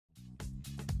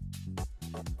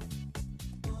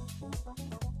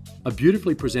A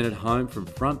beautifully presented home from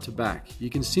front to back, you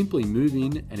can simply move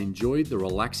in and enjoy the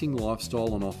relaxing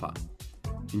lifestyle on offer.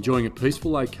 Enjoying a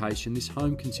peaceful location, this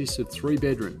home consists of 3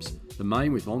 bedrooms, the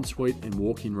main with ensuite and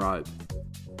walk-in robe.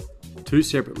 2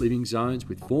 separate living zones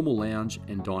with formal lounge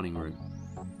and dining room.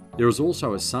 There is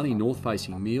also a sunny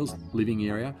north-facing meals living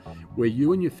area where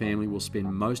you and your family will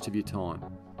spend most of your time.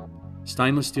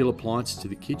 Stainless steel appliances to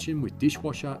the kitchen with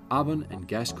dishwasher, oven and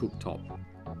gas cooktop.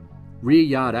 Rear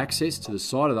yard access to the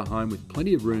side of the home with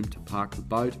plenty of room to park the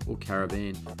boat or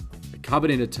caravan. A covered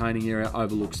entertaining area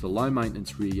overlooks the low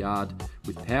maintenance rear yard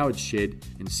with powered shed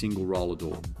and single roller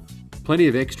door. Plenty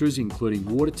of extras including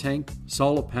water tank,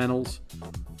 solar panels,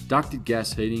 ducted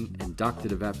gas heating and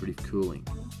ducted evaporative cooling.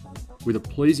 With a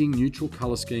pleasing neutral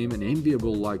colour scheme and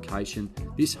enviable location,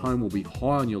 this home will be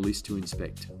high on your list to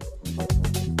inspect.